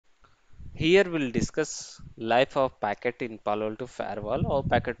Here we'll discuss life of packet in Palo Alto Firewall or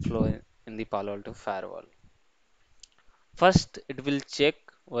packet flow in the Palo Alto Firewall. First, it will check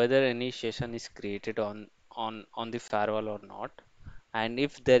whether any session is created on the firewall or not. And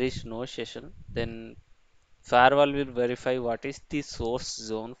if there is no session, then firewall will verify what is the source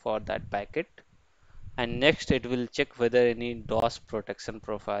zone for that packet. And next, it will check whether any DOS protection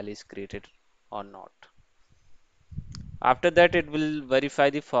profile is created or not. After that, it will verify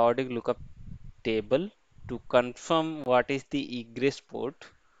the forwarding lookup table to confirm what is the egress port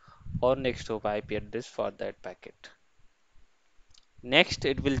or next hop IP address for that packet. Next,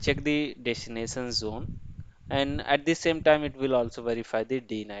 it will check the destination zone, and at the same time, it will also verify the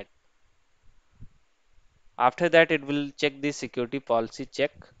DNAT. After that, it will check the security policy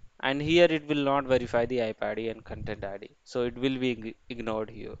check, and here it will not verify the IP ID and content ID, so it will be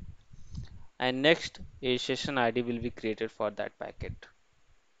ignored here. And next, a session ID will be created for that packet.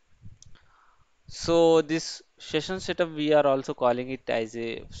 So this session setup, we are also calling it as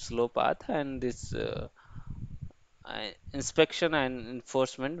a slow path, and this inspection and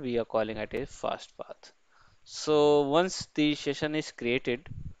enforcement, we are calling it a fast path. So once the session is created,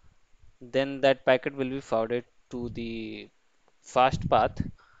 then that packet will be forwarded to the fast path.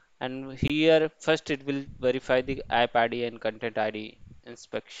 And here first it will verify the app ID and content ID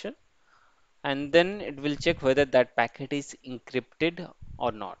inspection. And then it will check whether that packet is encrypted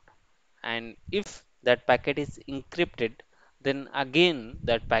or not. And if that packet is encrypted, then again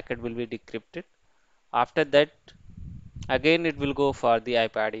that packet will be decrypted. After that, again it will go for the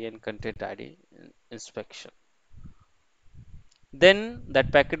IP ID and content ID inspection. Then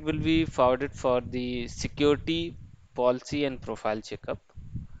that packet will be forwarded for the security policy and profile checkup.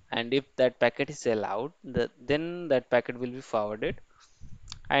 And if that packet is allowed, then that packet will be forwarded.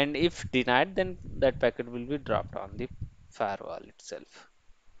 And if denied, then that packet will be dropped on the firewall itself.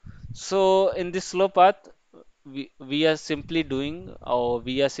 So in this slow path, we are simply doing, or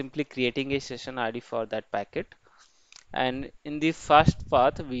we are simply creating a session ID for that packet. And in the first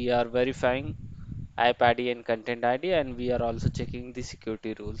path, we are verifying IP ID and content ID, and we are also checking the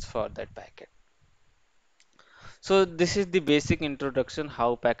security rules for that packet. So this is the basic introduction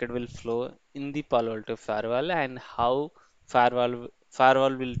how packet will flow in the Palo Alto firewall and how firewall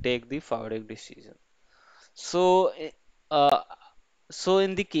will take the forwarding decision. So uh, so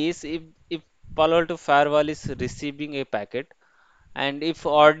in the case if Palo Alto firewall is receiving a packet and if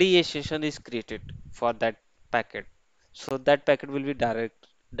RDA session is created for that packet, so that packet will be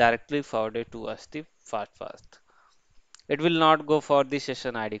directly forwarded to us the fast path. It will not go for the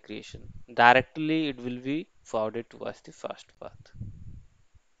session ID creation. Directly it will be forwarded to us the fast path.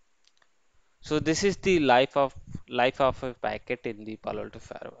 So this is the life of a packet in the Palo Alto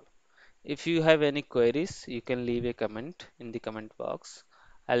firewall. If you have any queries, you can leave a comment in the comment box.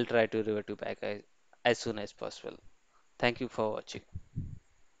 I'll try to revert you back as soon as possible. Thank you for watching.